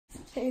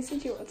Hey,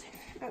 since you was here,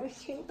 I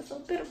came with a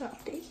bit of an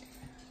update.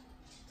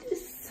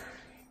 This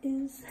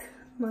is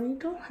my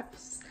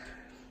dollhouse.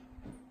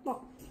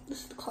 Well, this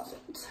is the closet.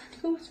 It's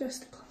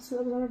just the closet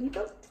that was already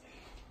built.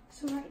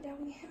 So right now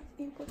we have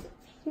a brother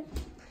here,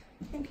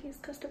 and he's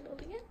custom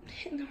building it.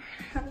 And then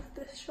we have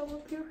this shelf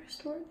up here for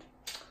storage.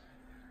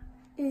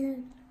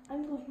 And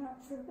I'm going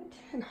out for a bit,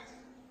 and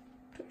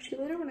I'll talk to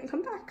you later when I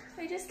come back.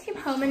 I just came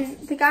home, and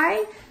the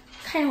guy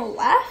kind of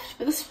left,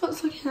 but this is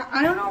what's looking at.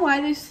 I don't know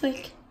why there's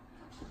like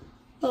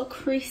a little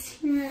crease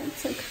here.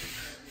 It's like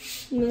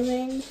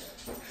moving,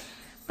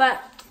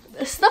 but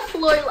it's the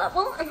floor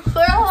level, and the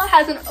floor level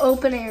has an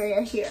open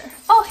area here.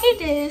 Oh, hey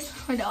Diz,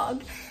 my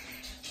dog.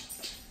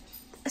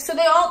 So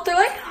they're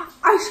like,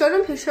 I showed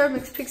him a picture of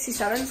Mixed Pixie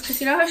 7s, because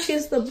you know how she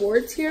has the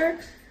boards here,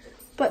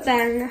 but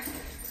then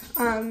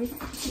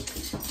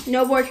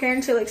no board here,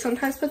 and so like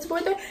sometimes puts a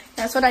board there.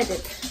 That's what I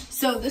did.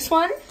 So this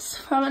one's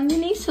from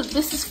underneath, so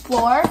this is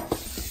floor.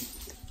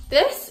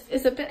 This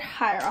is a bit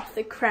higher off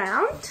the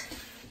ground.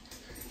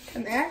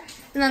 And there.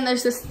 And then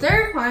there's this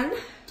third one.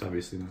 It's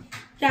obviously not.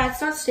 Yeah,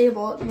 it's not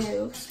stable. It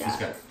moves.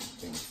 Yeah.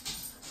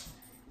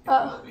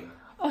 Oh,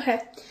 okay.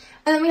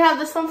 And then we have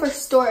this one for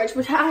storage,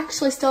 which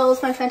actually still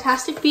is my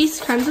Fantastic Beasts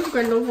Crimes of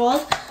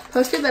Grindelwald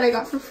poster that I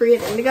got for free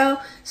at Indigo.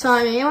 So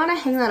I may want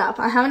to hang that up.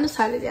 I haven't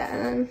decided yet.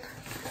 And then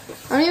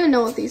I don't even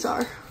know what these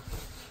are.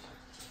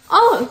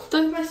 Oh,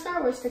 those are my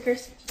Star Wars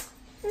stickers.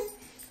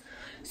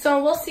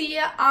 So we'll see.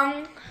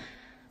 I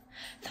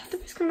thought there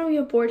was going to be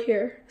a board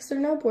here. Is there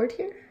no board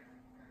here?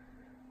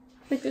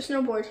 Like, there's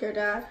no board here,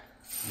 Dad.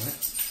 What?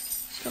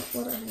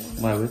 Whatever.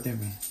 Why would there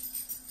be?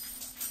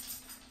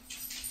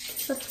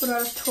 That's what I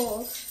was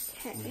told.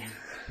 Okay.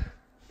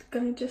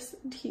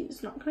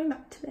 He's not coming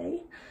back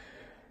today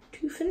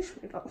to finish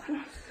my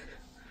dollhouse.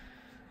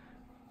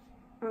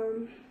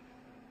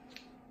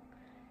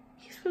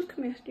 He's supposed to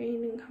come yesterday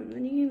and didn't come.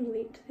 Then he came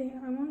late today.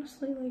 I'm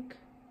honestly like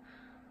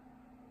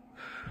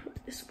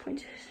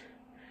disappointed.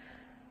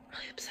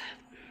 Really upset.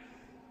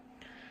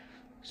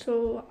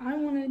 So I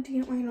wanted to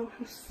get my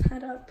dollhouse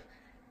set up.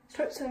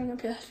 Start setting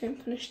up yesterday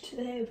and finish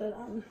today, but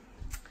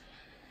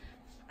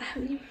I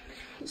haven't even been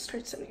able to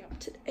start setting up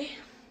today.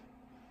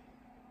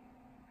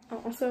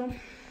 Also,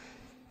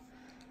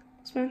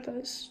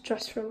 Samantha's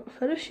dressed for a little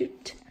photo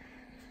shoot.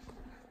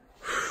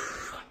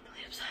 I'm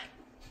really upset.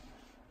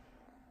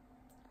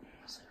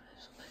 Honestly,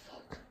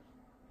 look.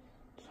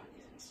 It's not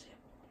even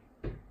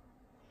stable.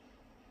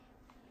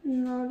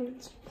 Not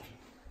even stable.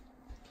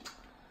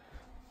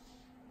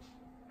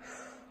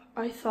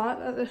 I thought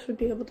that this would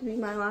be able to be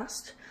my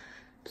last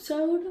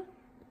episode.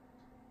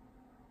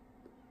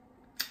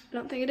 I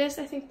don't think it is.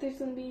 I think there's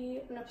gonna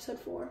be an episode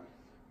 4.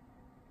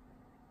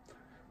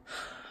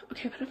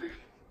 Okay, whatever.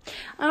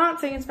 I'm not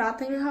saying it's a bad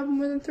thing to have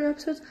more than 3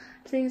 episodes.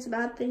 I'm saying it's a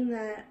bad thing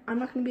that I'm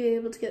not gonna be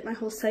able to get my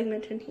whole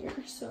segment in here.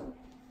 So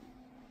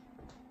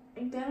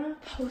I'm gonna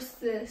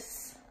post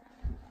this.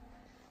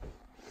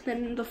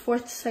 Then the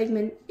 4th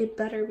segment, it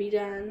better be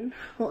done.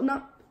 Well,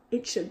 not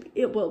it should be.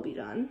 It will be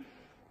done.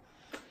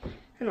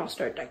 And I'll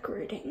start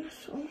decorating.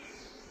 So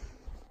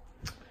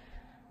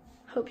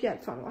hope you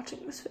had fun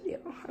watching this video.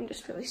 I'm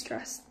just really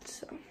stressed.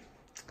 So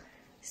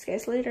see you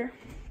guys later.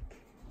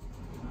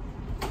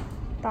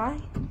 Bye.